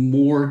have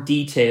more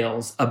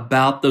details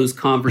about those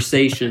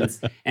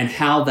conversations and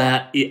how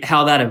that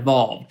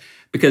evolved.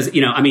 Because,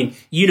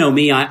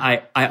 me,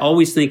 I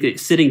always think that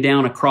sitting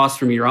down across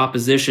from your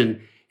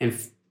opposition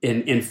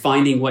and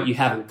finding what you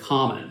have in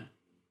common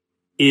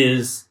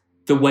is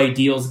the way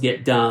deals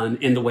get done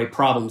and the way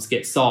problems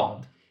get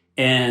solved.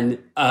 And,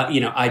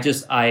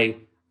 I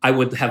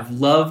would have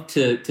loved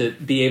to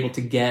be able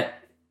to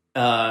get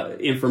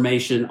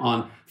information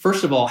on,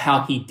 first of all,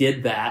 how he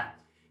did that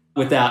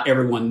without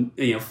everyone,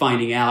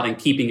 finding out and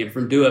keeping it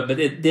from doing it.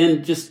 But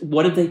then just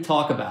what did they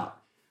talk about?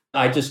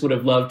 I just would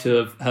have loved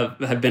to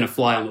have been a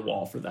fly on the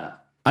wall for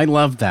that. I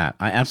love that.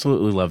 I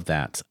absolutely love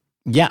that.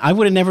 Yeah, I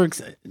would have never,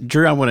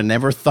 Drew, I would have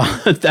never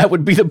thought that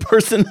would be the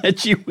person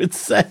that you would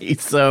say.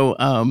 So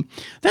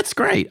that's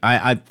great.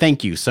 I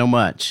thank you so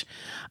much.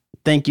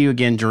 Thank you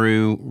again,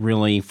 Drew,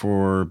 really,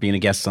 for being a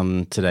guest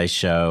on today's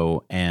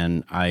show.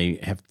 And I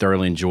have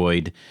thoroughly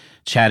enjoyed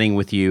chatting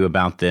with you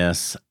about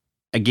this.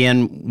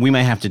 Again, we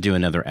may have to do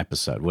another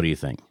episode. What do you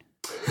think?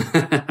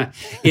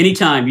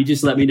 Anytime. You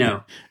just let me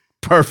know.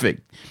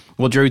 Perfect.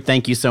 Well, Drew,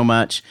 thank you so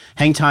much.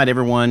 Hang tight,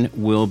 everyone.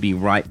 We'll be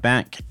right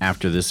back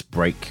after this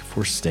break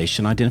for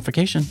station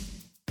identification.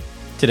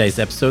 Today's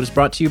episode is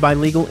brought to you by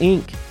Legal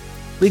Inc.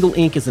 Legal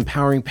Inc. is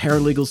empowering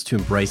paralegals to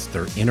embrace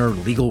their inner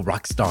legal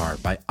rock star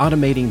by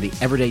automating the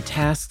everyday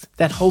tasks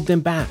that hold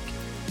them back.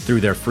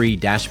 Through their free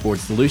dashboard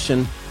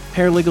solution,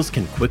 paralegals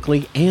can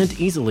quickly and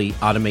easily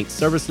automate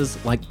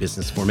services like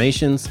business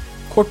formations,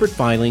 corporate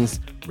filings,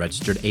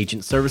 registered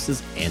agent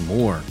services, and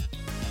more.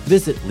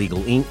 Visit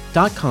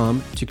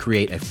legalinc.com to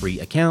create a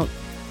free account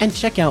and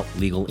check out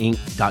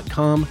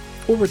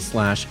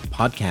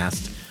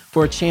legalinc.com/podcast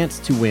for a chance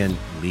to win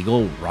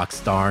Legal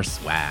Rockstar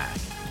swag.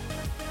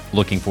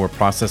 Looking for a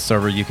process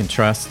server you can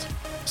trust?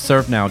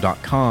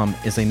 ServeNow.com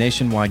is a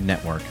nationwide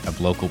network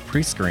of local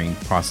pre-screened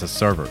process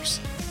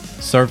servers.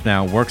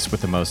 ServeNow works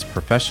with the most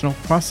professional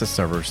process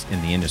servers in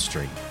the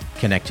industry,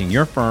 connecting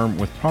your firm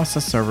with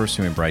process servers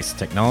who embrace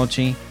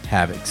technology,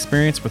 have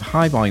experience with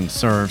high-volume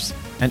serves,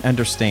 and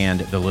understand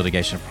the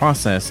litigation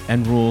process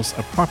and rules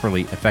of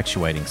properly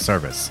effectuating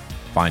service.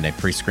 Find a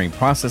pre-screened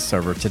process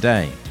server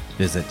today.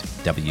 Visit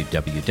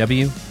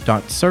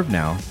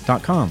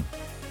www.servenow.com.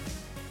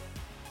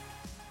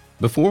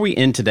 Before we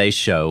end today's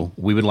show,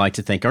 we would like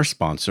to thank our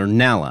sponsor,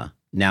 NALA.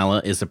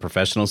 NALA is a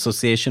professional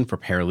association for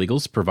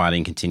paralegals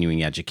providing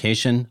continuing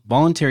education,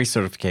 voluntary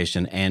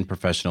certification, and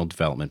professional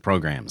development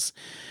programs.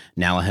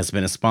 NALA has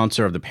been a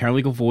sponsor of the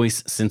Paralegal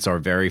Voice since our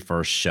very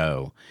first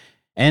show.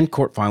 And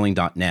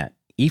courtfiling.net.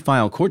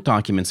 E-file court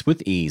documents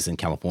with ease in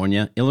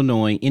California,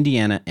 Illinois,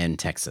 Indiana, and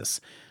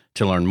Texas.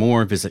 To learn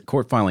more, visit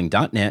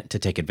courtfiling.net to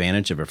take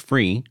advantage of a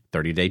free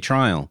 30-day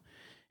trial.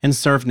 And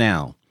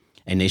ServeNow,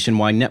 a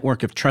nationwide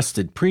network of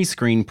trusted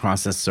pre-screened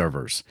process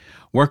servers.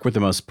 Work with the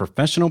most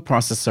professional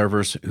process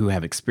servers who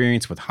have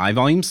experience with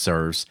high-volume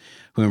serves,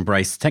 who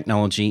embrace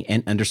technology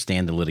and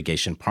understand the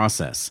litigation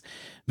process.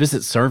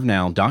 Visit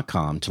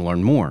servenow.com to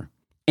learn more.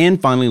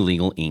 And finally,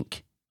 Legal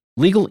Inc.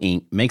 Legal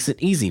Inc. makes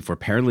it easy for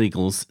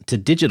paralegals to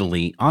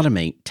digitally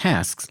automate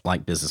tasks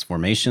like business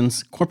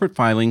formations, corporate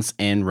filings,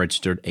 and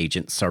registered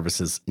agent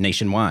services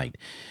nationwide.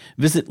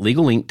 Visit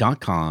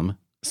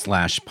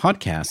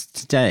legalinc.com/podcast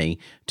today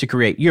to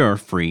create your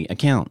free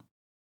account.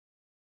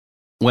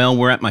 Well,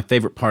 we're at my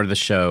favorite part of the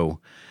show,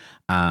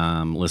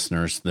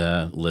 listeners,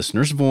 the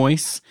listener's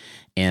voice.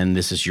 And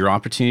this is your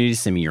opportunity to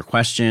send me your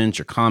questions,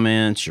 your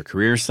comments, your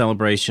career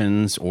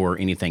celebrations, or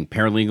anything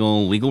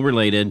paralegal, legal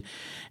related.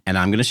 And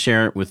I'm going to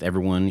share it with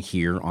everyone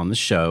here on the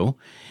show.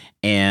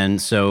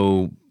 And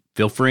so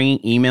feel free,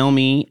 email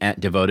me at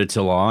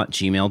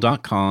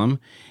devotedtolaw@gmail.com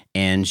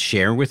and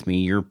share with me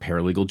your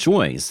paralegal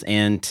joys.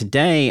 And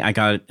today I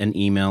got an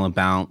email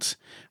about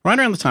right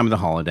around the time of the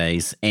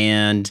holidays.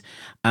 And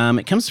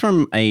it comes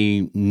from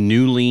a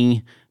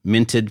newly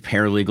minted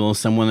paralegal,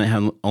 someone that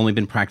had only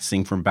been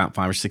practicing for about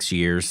 5 or 6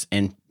 years.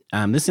 And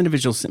this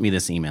individual sent me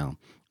this email.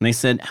 And they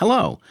said,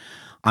 "Hello,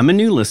 I'm a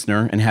new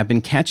listener and have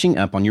been catching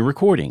up on your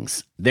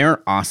recordings.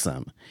 They're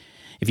awesome.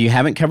 If you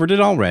haven't covered it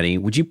already,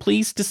 would you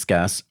please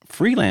discuss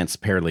freelance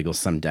paralegal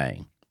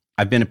someday?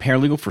 I've been a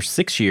paralegal for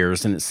 6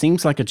 years and it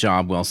seems like a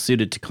job well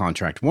suited to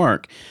contract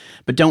work,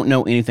 but don't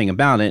know anything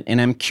about it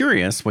and I'm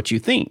curious what you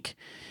think.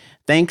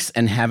 Thanks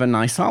and have a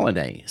nice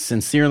holiday.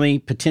 Sincerely,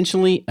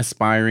 potentially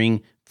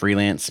aspiring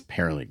freelance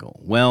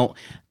paralegal." Well,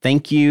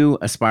 thank you,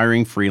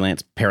 aspiring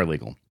freelance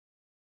paralegal.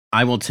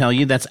 I will tell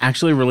you that's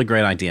actually a really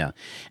great idea.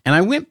 And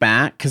I went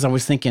back because I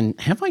was thinking,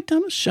 have I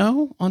done a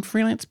show on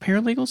freelance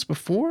paralegals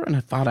before? And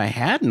I thought I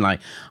had. And I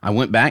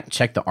went back,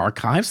 checked the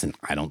archives, and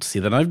I don't see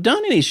that I've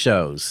done any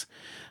shows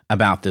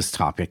about this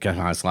topic.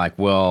 And I was like,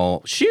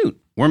 well, shoot,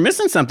 we're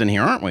missing something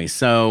here, aren't we?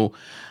 So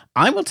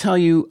I will tell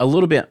you a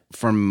little bit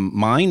from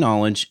my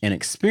knowledge and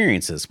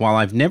experiences. While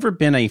I've never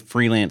been a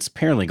freelance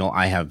paralegal,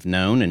 I have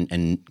known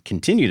and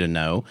continue to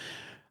know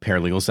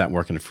paralegals that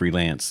work in a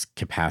freelance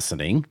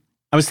capacity.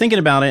 I was thinking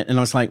about it and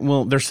I was like,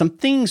 well, there's some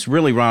things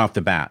really right off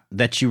the bat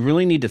that you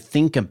really need to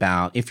think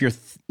about if you're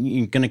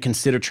going to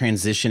consider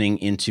transitioning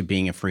into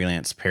being a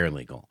freelance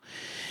paralegal.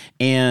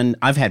 And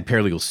I've had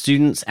paralegal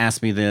students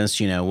ask me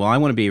this, well, I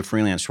want to be a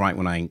freelance right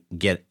when I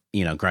get,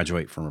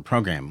 graduate from a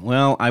program.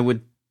 Well, I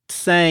would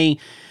say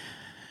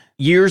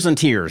years and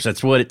tears,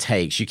 that's what it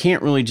takes. You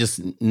can't really just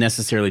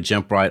necessarily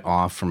jump right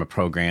off from a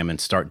program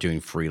and start doing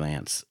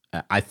freelance.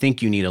 I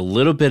think you need a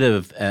little bit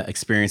of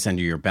experience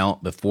under your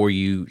belt before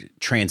you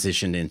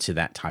transition into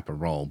that type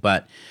of role.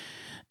 But,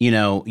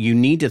 you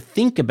need to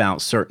think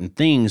about certain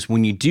things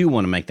when you do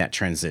want to make that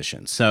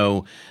transition.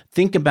 So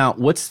think about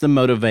what's the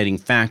motivating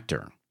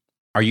factor.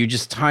 Are you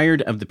just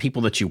tired of the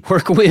people that you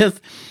work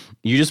with?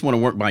 You just want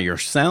to work by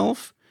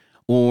yourself?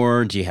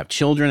 Or do you have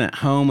children at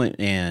home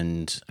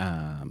and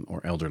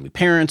or elderly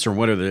parents or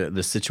whatever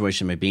the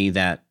situation may be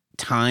that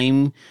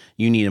time,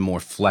 you need a more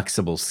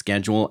flexible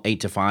schedule.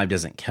 8 to 5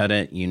 doesn't cut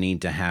it. You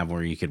need to have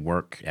where you could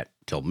work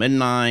till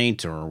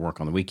midnight or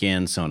work on the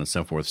weekend, so on and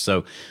so forth.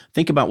 So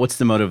think about what's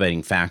the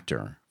motivating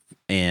factor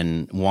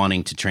in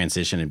wanting to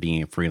transition and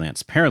being a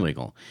freelance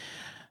paralegal.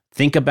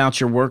 Think about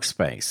your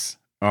workspace.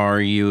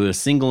 Are you a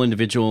single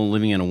individual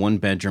living in a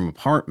 1-bedroom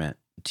apartment?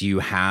 Do you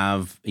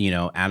have,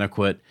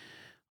 adequate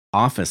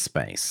office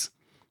space?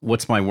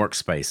 What's my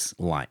workspace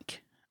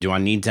like? Do I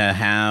need to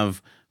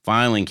have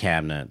filing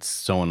cabinets,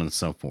 so on and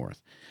so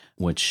forth,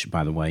 which,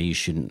 by the way, you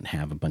shouldn't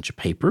have a bunch of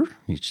paper.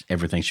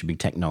 Everything should be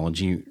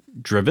technology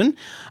driven.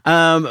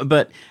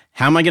 But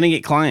how am I going to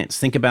get clients?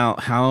 Think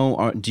about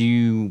do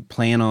you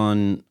plan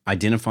on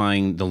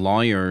identifying the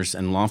lawyers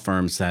and law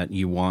firms that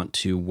you want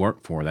to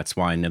work for? That's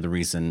why another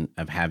reason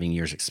of having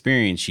years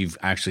experience, you've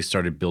actually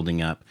started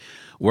building up,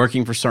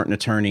 working for certain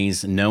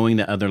attorneys, knowing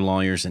the other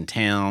lawyers in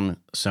town,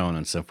 so on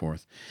and so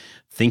forth.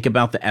 Think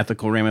about the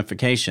ethical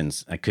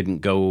ramifications. I couldn't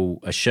go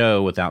a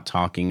show without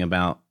talking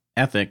about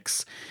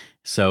ethics.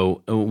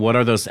 So what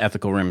are those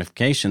ethical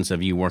ramifications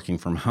of you working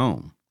from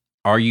home?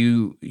 Are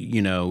you,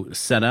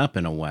 set up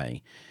in a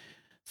way?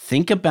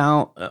 Think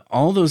about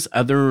all those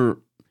other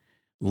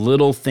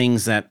little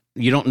things that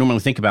you don't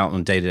normally think about on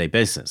a day-to-day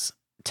basis.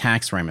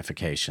 Tax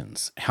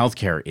ramifications,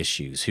 healthcare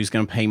issues. Who's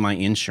going to pay my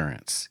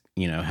insurance?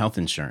 Health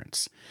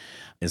insurance.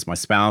 Is my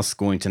spouse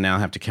going to now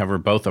have to cover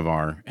both of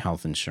our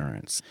health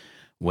insurance?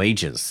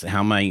 Wages. How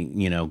am I,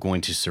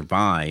 going to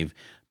survive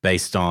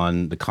based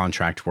on the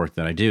contract work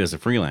that I do as a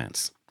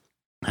freelance?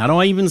 How do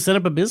I even set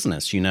up a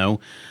business? Do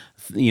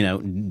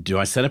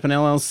I set up an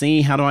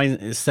LLC? How do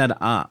I set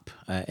up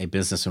a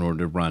business in order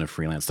to run a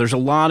freelance? There's a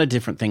lot of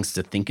different things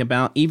to think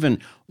about,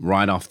 even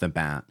right off the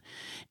bat.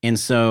 And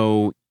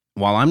so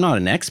while I'm not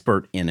an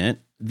expert in it,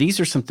 these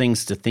are some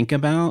things to think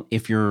about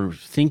if you're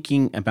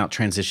thinking about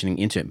transitioning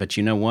into it. But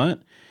you know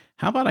what?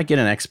 How about I get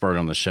an expert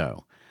on the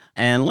show?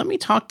 And let me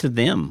talk to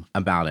them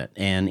about it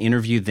and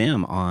interview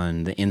them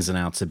on the ins and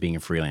outs of being a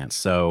freelance.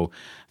 So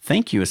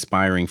thank you,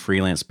 aspiring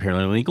freelance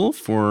paralegal,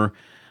 for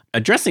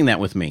addressing that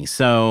with me.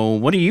 So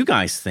what do you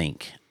guys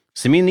think?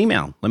 Send me an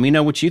email. Let me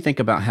know what you think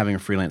about having a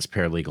freelance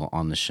paralegal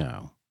on the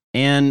show.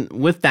 And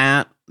with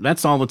that,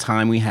 that's all the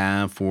time we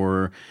have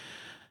for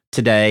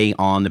today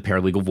on the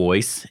Paralegal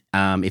Voice.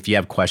 If you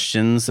have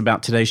questions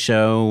about today's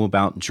show,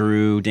 about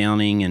Drew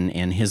Downing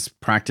and his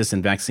practice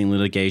in vaccine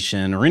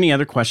litigation, or any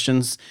other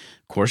questions,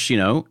 of course,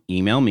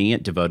 email me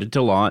at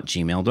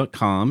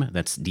devotedtolaw@gmail.com.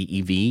 That's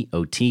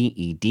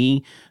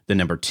DEVOTED, the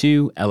number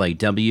 2,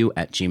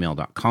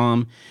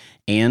 LAW@gmail.com.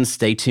 And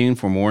stay tuned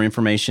for more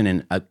information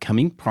and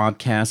upcoming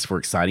podcasts for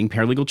exciting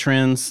paralegal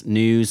trends,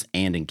 news,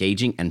 and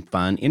engaging and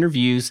fun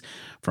interviews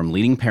from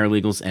leading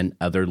paralegals and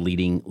other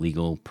leading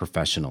legal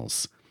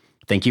professionals.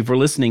 Thank you for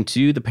listening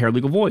to The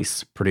Paralegal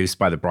Voice, produced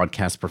by the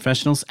broadcast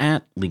professionals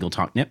at Legal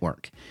Talk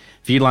Network.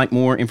 If you'd like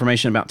more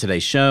information about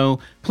today's show,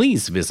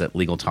 please visit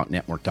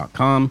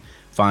LegalTalkNetwork.com.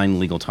 Find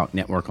Legal Talk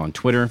Network on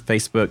Twitter,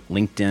 Facebook,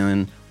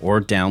 LinkedIn, or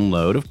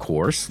download, of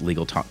course,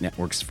 Legal Talk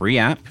Network's free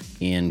app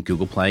in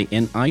Google Play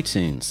and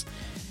iTunes.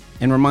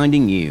 And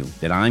reminding you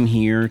that I'm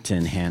here to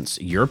enhance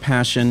your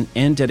passion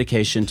and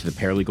dedication to the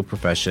paralegal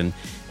profession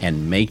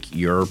and make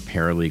your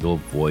paralegal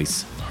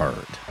voice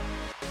heard.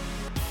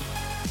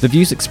 The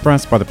views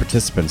expressed by the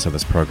participants of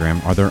this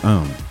program are their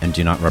own and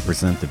do not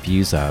represent the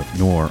views of,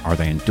 nor are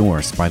they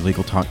endorsed by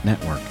Legal Talk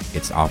Network,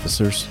 its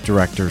officers,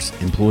 directors,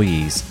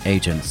 employees,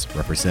 agents,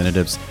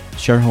 representatives,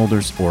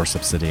 shareholders, or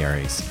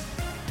subsidiaries.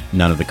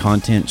 None of the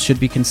content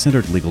should be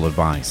considered legal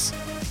advice.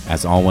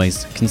 As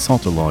always,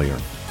 consult a lawyer.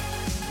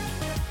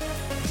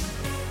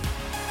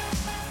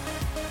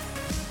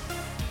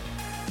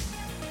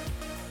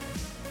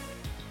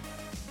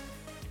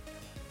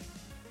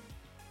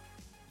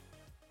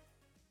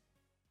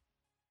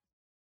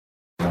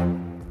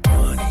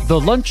 The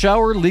Lunch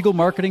Hour Legal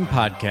Marketing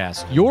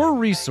Podcast, your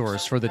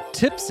resource for the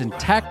tips and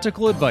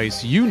tactical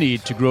advice you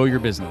need to grow your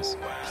business.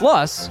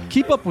 Plus,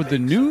 keep up with the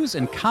news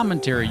and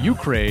commentary you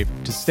crave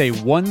to stay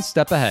one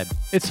step ahead.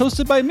 It's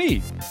hosted by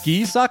me,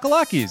 Guy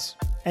Sakalakis.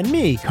 And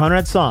me,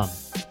 Conrad Somm.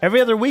 Every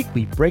other week,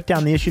 we break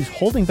down the issues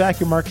holding back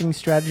your marketing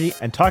strategy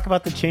and talk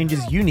about the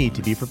changes you need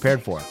to be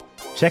prepared for.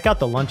 Check out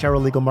the Lunch Hour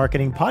Legal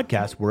Marketing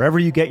Podcast wherever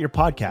you get your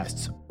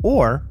podcasts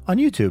or on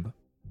YouTube.